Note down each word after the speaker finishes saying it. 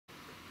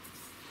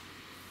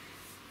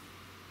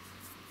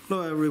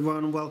Hello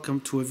everyone,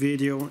 welcome to a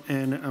video,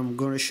 and I'm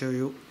going to show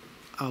you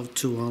how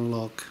to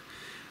unlock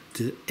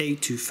the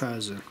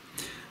A2000.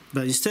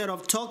 But instead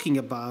of talking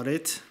about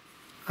it,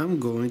 I'm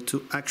going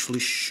to actually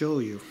show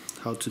you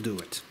how to do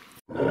it.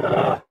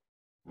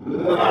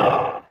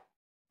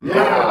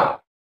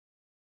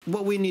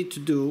 What we need to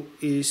do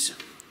is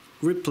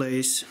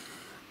replace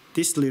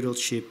this little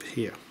chip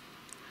here.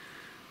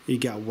 You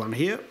got one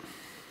here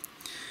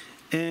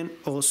and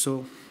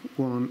also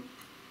one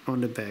on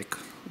the back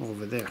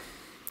over there.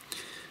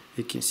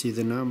 You can see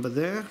the number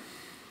there,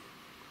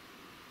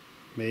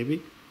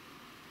 maybe.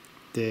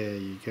 There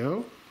you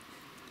go.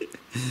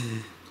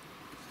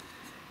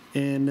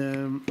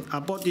 And I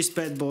bought these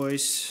bad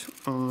boys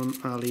on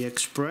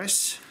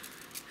AliExpress,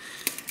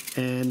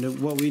 and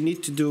what we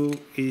need to do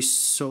is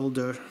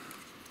solder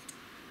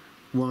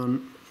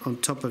one on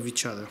top of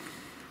each other.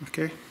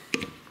 Okay,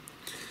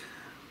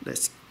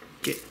 let's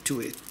get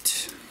to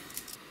it.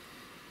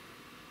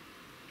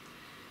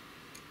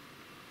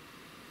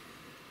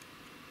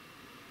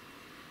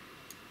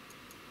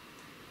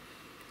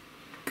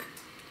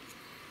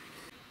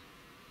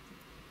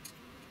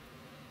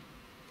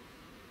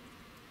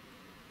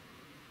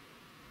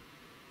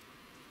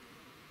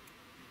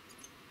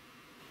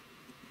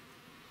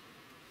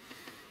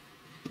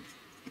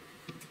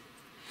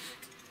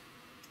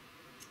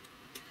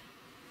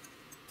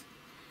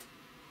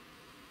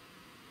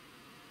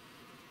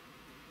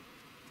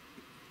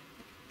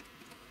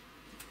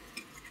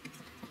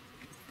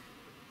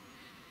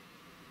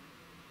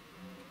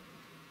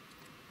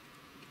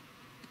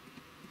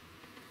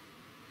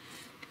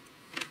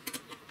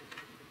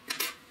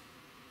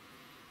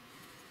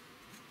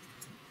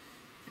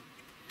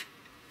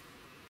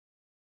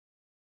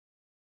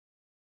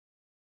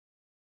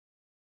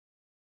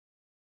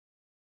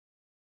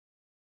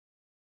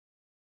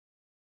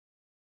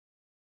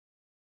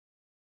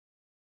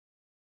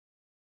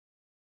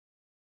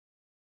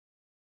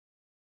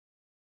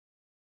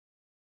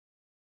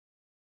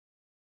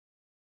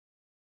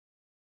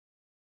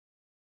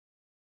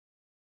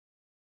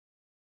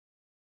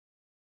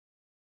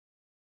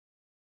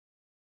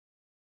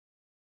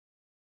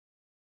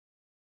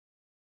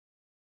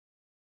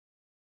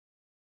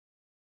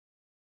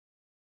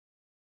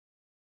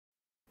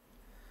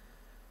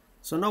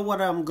 So now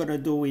what I'm gonna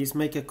do is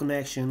make a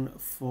connection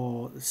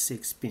for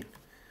 6 pin.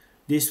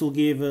 This will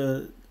give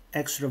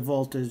extra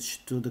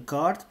voltage to the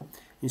card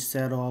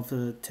instead of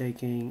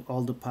taking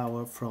all the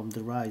power from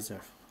the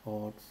riser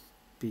or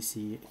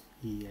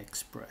PCI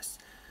Express.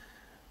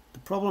 The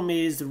problem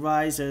is the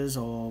risers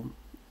or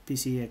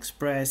PCI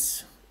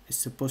Express is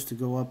supposed to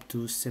go up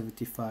to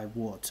 75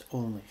 watts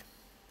only.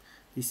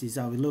 This is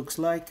how it looks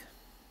like.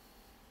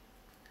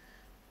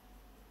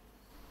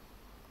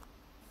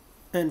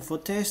 And for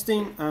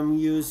testing, I'm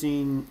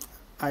using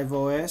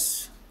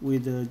iOS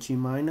with a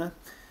Gminer,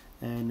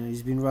 and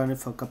it's been running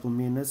for a couple of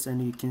minutes, and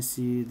you can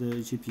see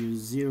the GPU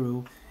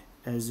 0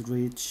 has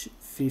reached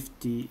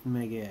 50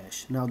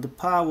 megahash. Now the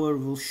power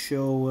will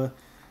show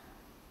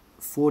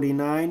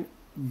 49,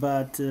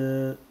 but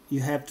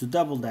you have to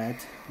double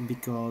that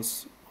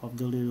because of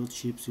the little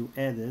chips you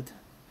added.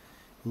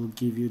 It will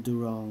give you the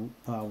wrong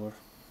power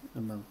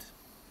amount.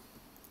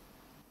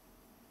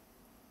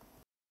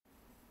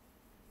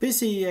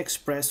 PCI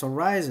Express or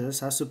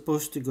risers are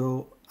supposed to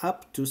go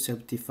up to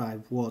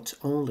 75 watts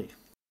only.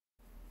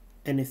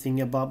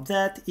 Anything above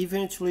that,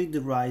 eventually the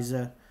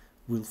riser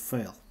will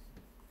fail.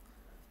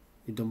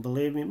 You don't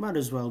believe me? Might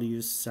as well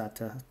use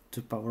SATA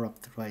to power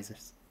up the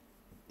risers.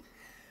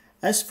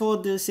 As for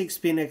the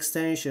 6-pin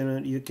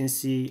extension, you can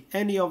see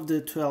any of the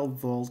 12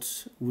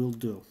 volts will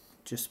do.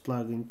 Just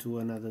plug into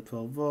another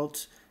 12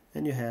 volts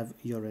and you have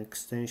your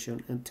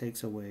extension, and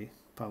takes away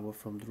power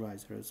from the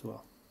riser as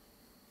well.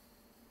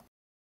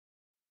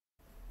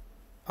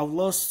 I would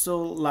also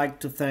like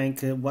to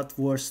thank What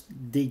Worth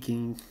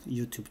Digging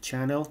YouTube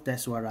channel.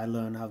 That's where I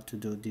learned how to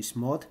do this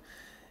mod.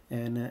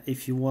 And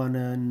if you want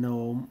to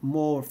know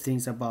more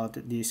things about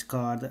this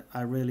card,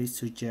 I really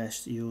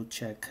suggest you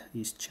check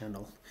his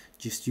channel.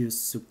 Just use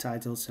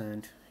subtitles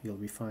and you'll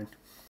be fine.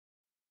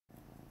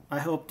 I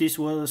hope this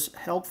was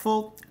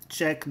helpful.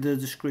 Check the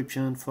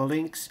description for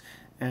links,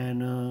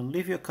 and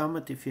leave your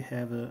comment if you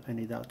have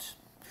any doubts.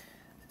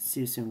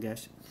 See you soon,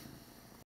 guys.